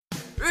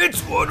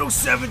It's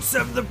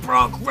 1077 The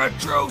Bronx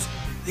Retros,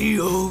 the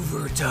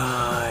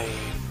overtime.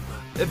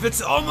 If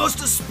it's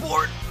almost a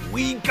sport,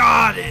 we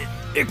got it.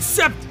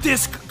 Except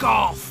disc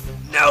golf.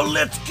 Now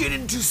let's get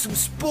into some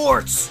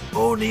sports.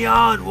 Only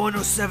on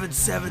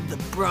 1077 The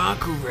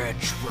Bronx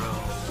Retro.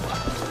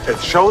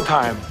 It's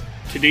showtime.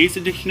 Today's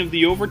edition of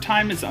The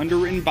Overtime is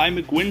underwritten by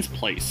McGuinn's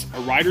Place, a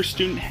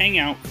rider-student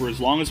hangout for as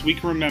long as we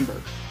can remember.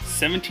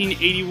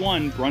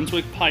 1781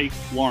 Brunswick Pike,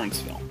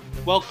 Lawrenceville.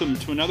 Welcome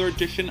to another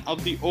edition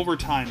of The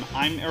Overtime.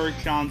 I'm Erik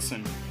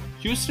Johnson.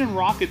 Houston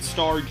Rockets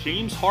star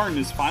James Harden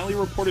is finally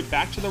reported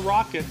back to the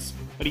Rockets,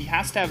 but he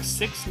has to have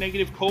 6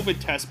 negative COVID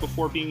tests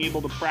before being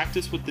able to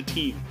practice with the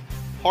team.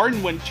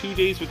 Harden went 2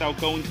 days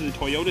without going to the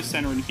Toyota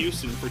Center in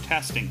Houston for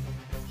testing.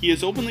 He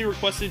has openly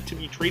requested to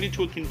be traded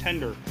to a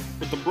contender,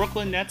 with the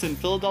Brooklyn Nets and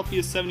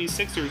Philadelphia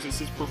 76ers as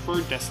his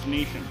preferred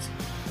destinations.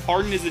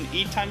 Harden is an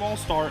 8-time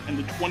All-Star and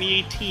the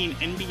 2018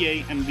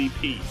 NBA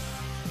MVP.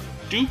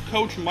 Duke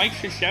coach Mike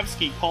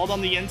Krzyzewski called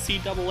on the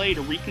NCAA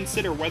to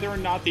reconsider whether or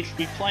not they should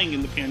be playing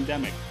in the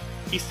pandemic.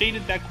 He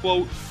stated that,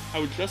 quote, "I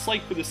would just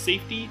like for the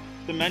safety,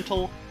 the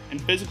mental,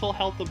 and physical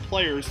health of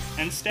players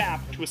and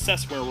staff to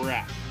assess where we're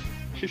at."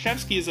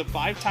 Krzyzewski is a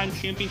 5-time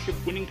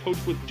championship-winning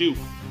coach with Duke,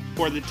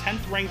 who are the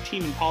 10th-ranked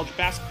team in college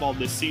basketball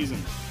this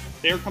season.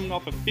 They are coming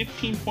off a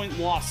 15-point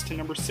loss to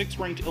number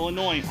 6-ranked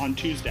Illinois on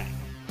Tuesday.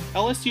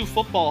 LSU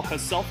football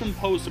has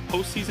self-imposed a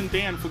postseason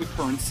ban for the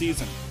current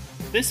season.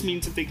 This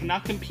means that they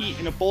cannot compete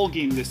in a bowl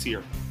game this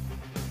year.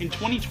 In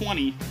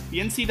 2020, the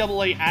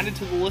NCAA added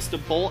to the list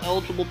of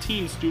bowl-eligible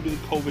teams due to the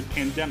COVID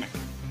pandemic.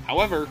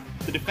 However,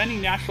 the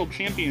defending national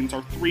champions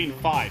are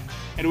 3-5,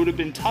 and it would have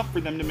been tough for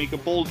them to make a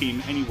bowl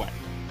game anyway.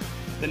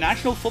 The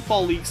National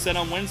Football League said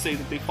on Wednesday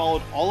that they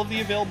followed all of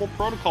the available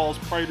protocols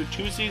prior to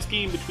Tuesday's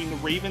game between the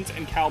Ravens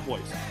and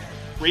Cowboys.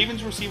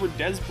 Ravens receiver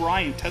Dez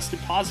Bryant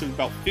tested positive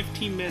about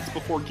 15 minutes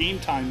before game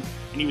time,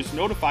 and he was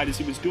notified as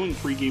he was doing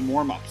pregame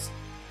warm-ups.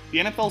 The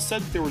NFL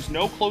said that there was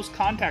no close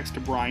contacts to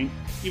Bryant,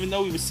 even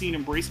though he was seen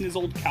embracing his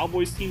old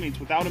Cowboys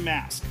teammates without a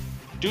mask.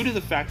 Due to the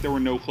fact there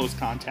were no close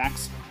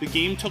contacts, the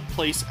game took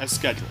place as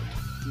scheduled.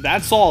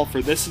 That's all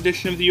for this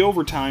edition of The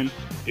Overtime.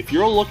 If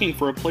you're looking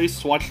for a place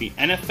to watch the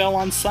NFL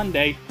on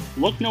Sunday,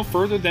 look no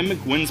further than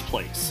McGuinn's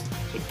Place,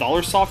 with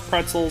 $1 soft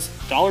pretzels,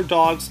 $1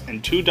 dogs,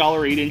 and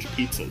 $2 8-inch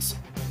pizzas.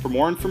 For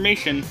more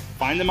information,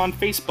 find them on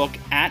Facebook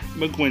at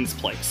McGuinn's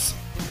Place.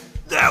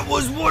 That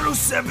was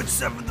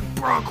 1077 The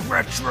Bronx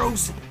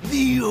Retros,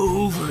 the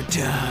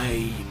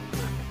overtime.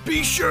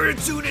 Be sure to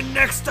tune in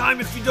next time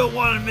if you don't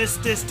want to miss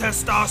this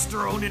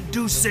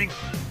testosterone-inducing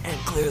and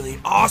clearly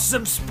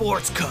awesome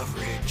sports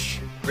coverage.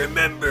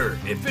 Remember,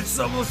 if it's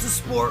almost a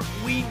sport,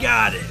 we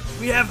got it.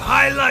 We have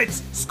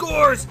highlights,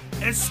 scores,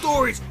 and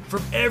stories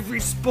from every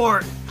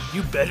sport.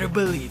 You better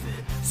believe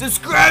it.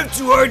 Subscribe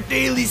to our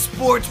daily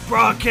sports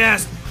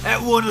broadcast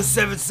at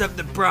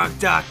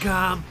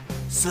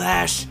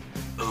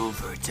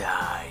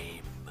 1077thebronx.com/overtime.